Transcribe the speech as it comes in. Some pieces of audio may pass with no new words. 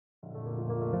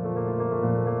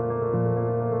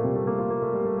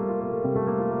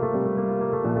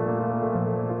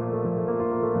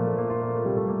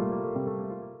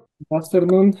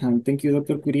Afternoon, and thank you,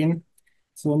 Dr. Kurin.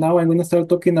 So now I'm going to start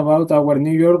talking about our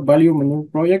New York Value Manure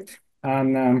project,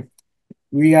 and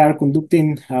we are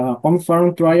conducting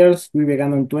on-farm trials. We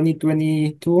began in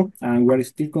 2022, and we're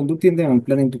still conducting them and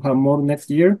planning to have more next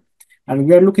year. And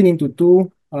we are looking into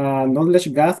two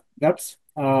knowledge gaps.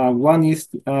 One is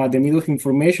the need of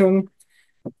information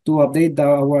to update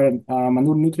our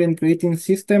manure nutrient creating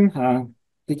system,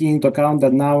 taking into account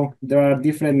that now there are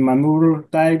different manure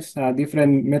types,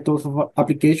 different methods of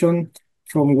application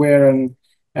from where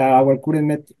our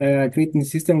current creating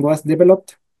system was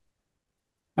developed.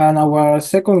 And our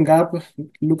second gap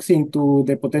looks into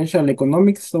the potential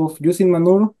economics of using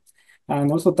manure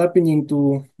and also tapping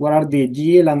into what are the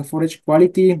yield and forage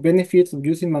quality benefits of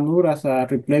using manure as a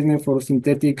replacement for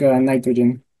synthetic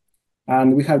nitrogen.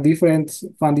 And we have different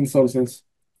funding sources.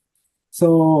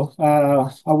 So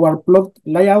our plot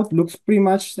layout looks pretty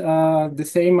much the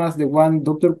same as the one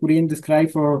Dr. Kurin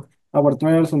described for our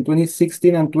trials in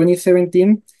 2016 and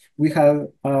 2017. We have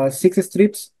 6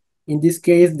 strips. In this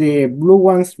case, the blue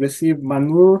ones received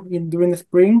manure during the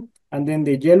spring, and then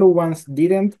the yellow ones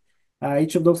didn't.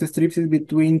 Each of those strips is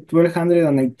between 1,200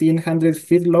 and 1,900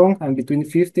 feet long and between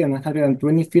 50 and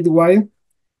 120 feet wide.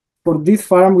 For this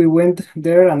farm, we went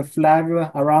there and flagged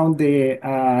around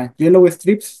the yellow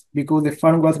strips because the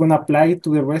farm was going to apply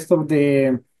to the rest of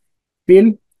the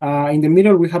field. In the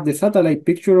middle, we have the satellite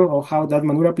picture of how that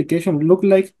manure application looked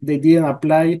like. They didn't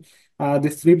apply the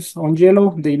strips on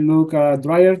yellow. They look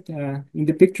drier in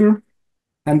the picture,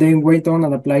 and then went on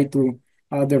and applied to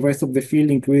the rest of the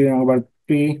field, including our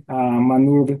three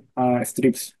manure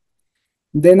strips.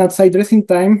 Then at side dressing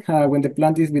time, when the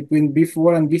plant is between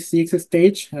B4 and B6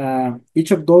 stage,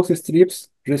 each of those strips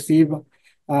receive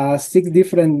 6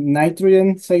 different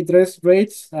nitrogen side dress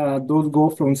rates. Those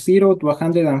go from 0 to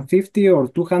 150 or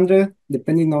 200,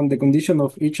 depending on the condition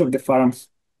of each of the farms.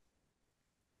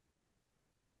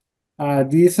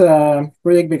 This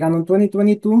project began in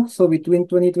 2022, so between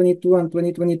 2022 and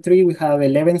 2023, we have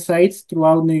 11 sites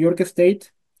throughout New York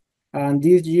State. And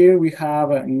this year we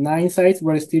have 9 sites.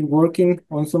 We're still working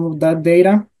on some of that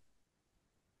data.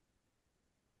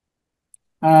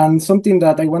 And something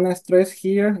that I want to stress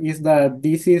here is that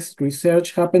this is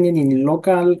research happening in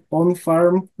local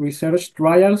on-farm research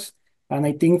trials. And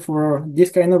I think for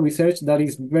this kind of research, that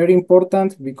is very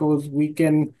important because we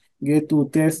can get to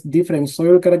test different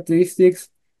soil characteristics,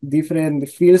 different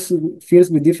fields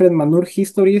with different manure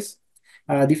histories,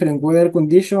 different weather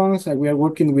conditions. We are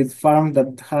working with farms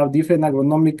that have different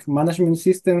agronomic management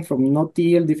systems from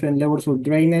no-till, different levels of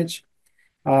drainage.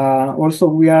 Also,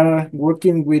 we are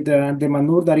working with the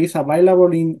manure that is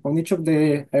available on each of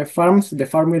the farms. The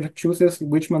farmer chooses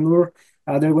which manure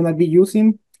they're going to be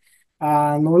using.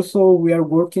 And also, we are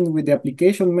working with the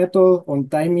application method on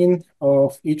timing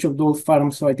of each of those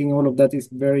farms. So I think all of that is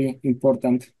very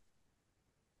important.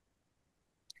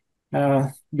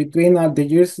 Between the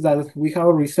years that we have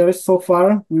researched so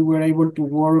far, we were able to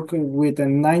work with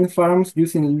 9 farms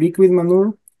using liquid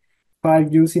manure,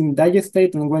 5 using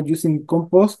digestate, and 1 using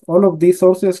compost. All of these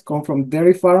sources come from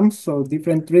dairy farms, so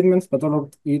different treatments, but all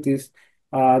of it is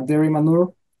dairy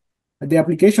manure. The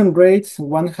application rates,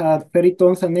 one had 30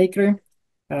 tons an acre,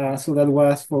 so that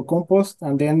was for compost,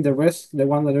 and then the rest, the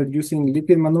one that are using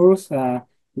liquid manures,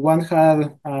 one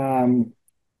had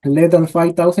less than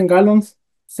 5,000 gallons,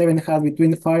 7 had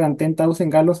between 5 and 10,000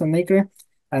 gallons an acre,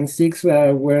 and 6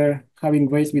 were having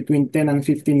rates between 10 and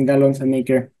 15 gallons an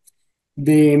acre.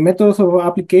 The methods of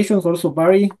applications also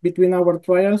vary between our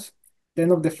trials.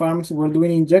 10 of the farms were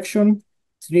doing injection,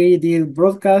 3 did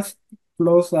broadcast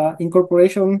plus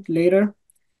incorporation later,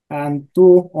 and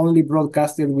 2 only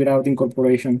broadcasted without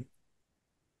incorporation.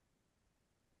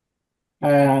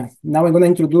 Now I'm going to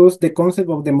introduce the concept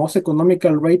of the most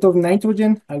economical rate of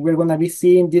nitrogen, and we're going to be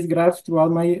seeing these graphs throughout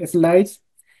my slides.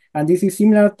 And this is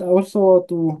similar also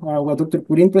to what Dr.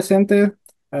 Purin presented.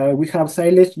 We have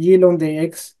silage yield on the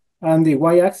X and the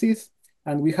Y axis,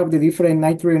 and we have the different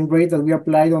nitrogen rates that we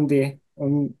applied on the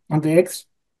X.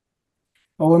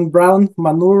 On brown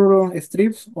manure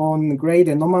strips, on gray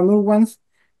the no manure ones,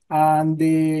 and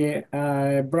the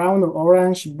brown or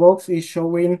orange box is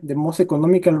showing the most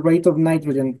economical rate of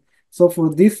nitrogen. So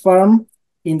for this farm,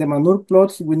 in the manure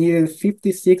plots, we needed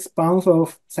 56 pounds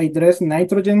of side dress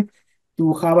nitrogen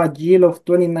to have a yield of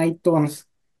 29 tons.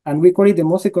 And we call it the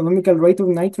most economical rate of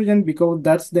nitrogen because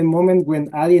that's the moment when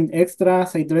adding extra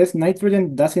side dress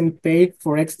nitrogen doesn't pay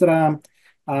for extra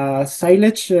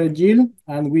silage yield.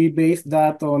 And we base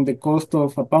that on the cost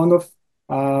of a pound of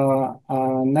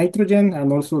nitrogen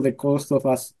and also the cost of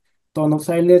a ton of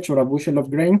silage or a bushel of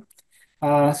grain.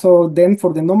 So then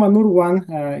for the no manure one,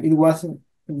 it was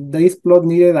this plot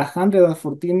needed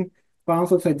 114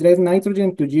 pounds of hydrous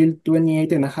nitrogen to yield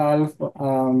 28 and a half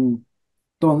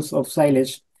tons of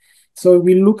silage. So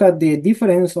we look at the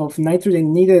difference of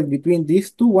nitrogen needed between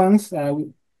these two ones.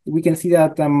 We can see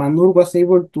that Manure was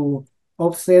able to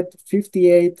offset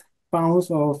 58 pounds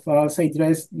of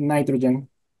hydrous nitrogen.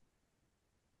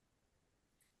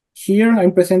 Here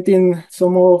I'm presenting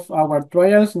some of our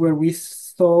trials where we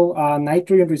saw a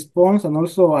nitrogen response and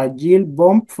also a yield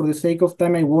bump. For the sake of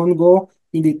time, I won't go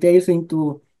in details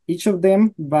into each of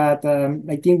them, but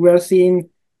I think we are seeing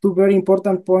two very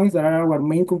important points that are our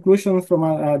main conclusions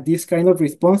from these kind of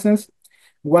responses.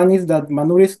 One is that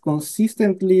Manure is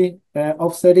consistently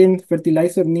offsetting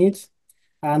fertilizer needs.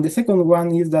 And the second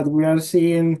one is that we are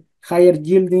seeing higher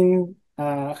yields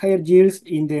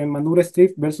in the Manure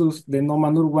strip versus the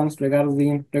no-Manure ones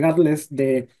regardless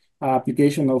the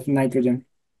application of nitrogen.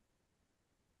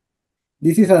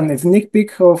 This is a sneak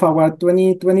peek of our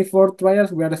 2024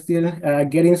 trials. We are still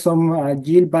getting some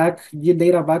yield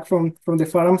data back from the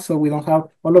farm, so we don't have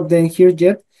all of them here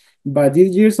yet. But this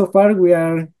year so far, we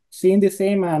are seeing the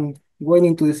same and going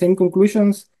into the same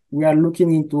conclusions. We are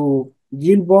looking into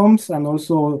yield bombs and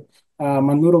also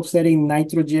manure offsetting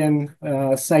nitrogen,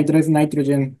 sidedress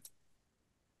nitrogen.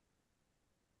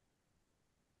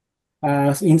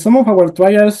 In some of our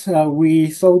trials,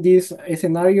 we saw this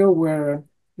scenario where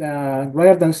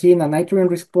rather than seeing a nitrogen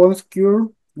response curve,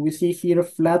 we see here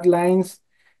flat lines.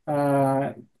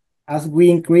 As we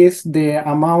increase the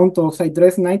amount of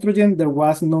sidedress nitrogen, there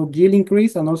was no yield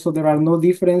increase, and also there are no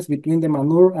difference between the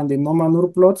manure and the no-manure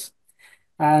plots.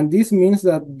 And this means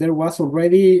that there was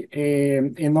already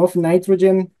enough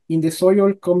nitrogen in the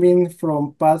soil coming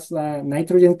from past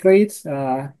nitrogen crates,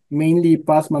 mainly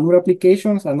past manure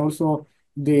applications, and also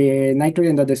the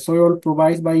nitrogen that the soil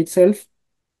provides by itself.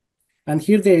 And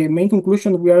here the main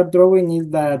conclusion we are drawing is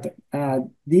that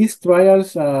these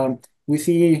trials, we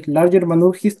see larger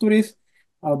manure histories,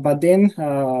 but then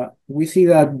we see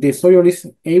that the soil is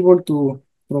able to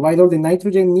provide all the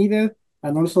nitrogen needed.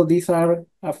 And also these are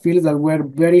fields that were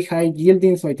very high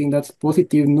yielding, so I think that's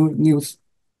positive news.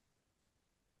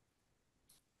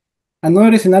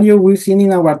 Another scenario we've seen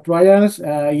in our trials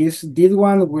is this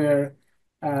one where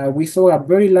we saw a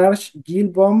very large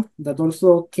yield bump that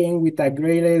also came with a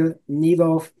greater need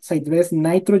of sidedress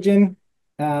nitrogen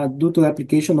due to the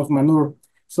application of manure.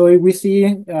 So if we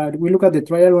see, we look at the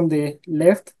trial on the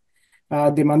left,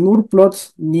 the manure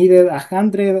plots needed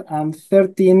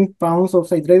 113 pounds of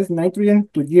sidedress nitrogen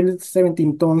to yield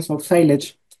 17 tons of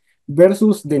silage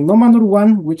versus the no-manure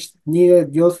one, which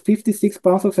needed just 56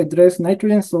 pounds of sidedress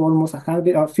nitrogen, so almost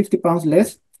 150 pounds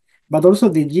less. But also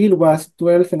the yield was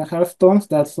 12 and a half tons.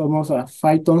 That's almost a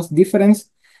 5 tons difference.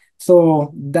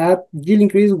 So that yield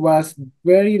increase was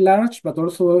very large, but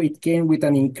also it came with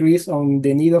an increase on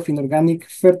the need of inorganic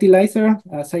fertilizer,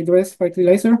 sidedress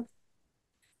fertilizer.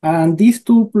 And these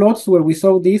two plots where we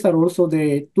saw these are also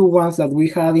the two ones that we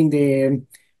had in the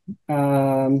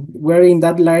were in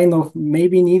that line of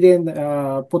maybe needed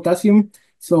potassium.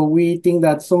 So we think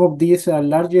that some of these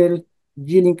larger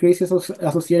yield increases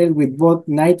associated with both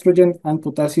nitrogen and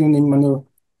potassium in manure.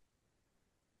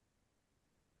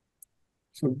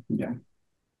 So yeah.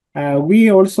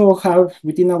 We also have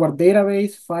within our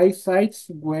database 5 sites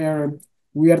where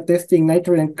we are testing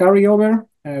nitrogen carryover.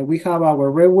 We have our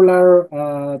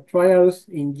regular trials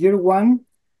in year 1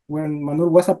 when manure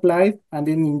was applied, and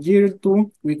then in year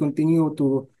 2 we continue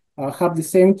to have the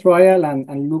same trial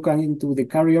and look into the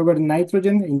carryover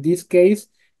nitrogen. In this case,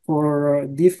 for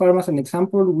this farm as an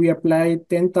example, we applied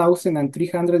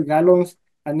 10,300 gallons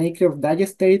an acre of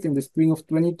digestate in the spring of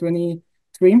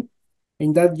 2023.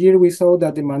 In that year, we saw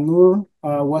that the manure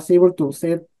was able to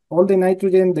offset all the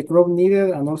nitrogen the crop needed,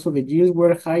 and also the yields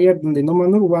were higher than the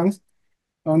no-manure ones.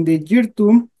 On the year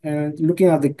 2, looking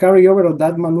at the carryover of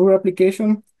that manure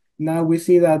application, now we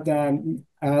see that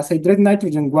citrate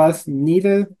nitrogen was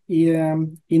needed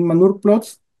in manure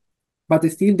plots, but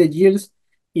still the yields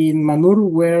in manure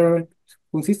were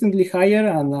consistently higher,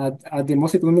 and at the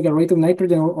most economical rate of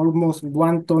nitrogen, almost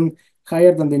 1 ton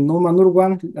higher than the no-manure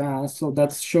one. So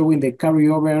that's showing the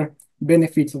carryover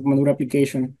benefits of manure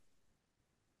application.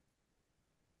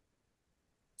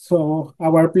 So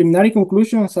our preliminary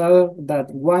conclusions are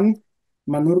that 1,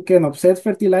 manure can offset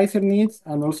fertilizer needs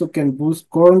and also can boost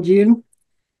corn yield.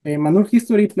 Manure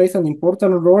history plays an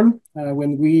important role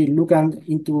when we look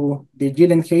into the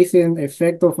yield enhancing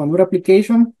effect of manure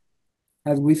application,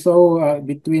 as we saw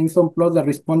between some plots that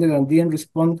responded and didn't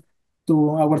respond to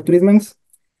our treatments.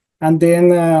 And then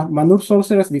manure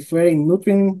sources differ in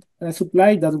nutrient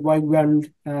supply. That's why we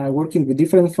are working with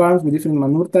different farms with different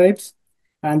manure types.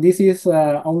 And this is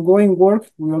ongoing work.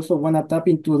 We also want to tap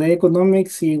into the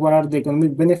economics, see what are the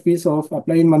economic benefits of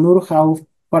applying manure, how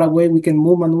far away we can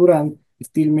move manure and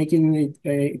still making it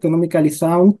economically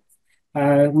sound.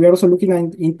 We are also looking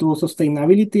into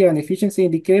sustainability and efficiency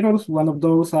indicators. One of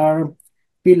those are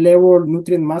field level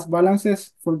nutrient mass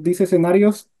balances for these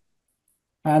scenarios.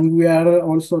 And we are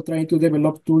also trying to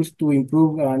develop tools to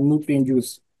improve nutrient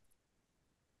use.